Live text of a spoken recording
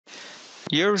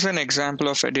Here's an example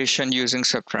of addition using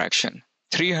subtraction.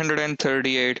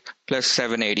 338 plus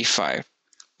 785.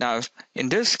 Now, in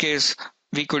this case,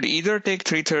 we could either take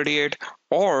 338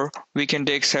 or we can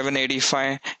take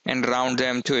 785 and round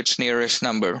them to its nearest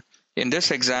number. In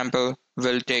this example,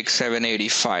 we'll take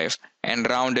 785 and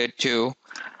round it to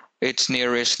its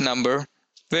nearest number,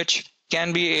 which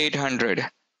can be 800.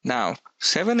 Now,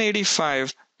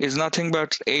 785 is nothing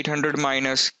but 800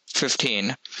 minus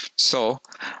 15. So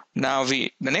now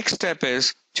the next step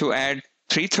is to add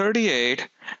 338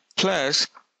 plus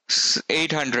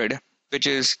 800, which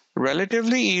is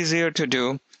relatively easier to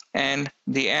do, and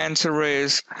the answer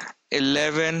is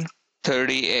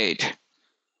 1138.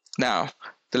 Now,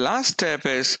 the last step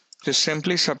is to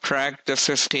simply subtract the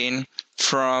 15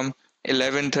 from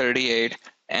 1138,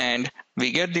 and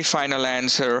we get the final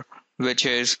answer, which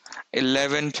is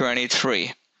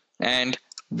 1123. And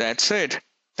that's it.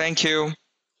 Thank you.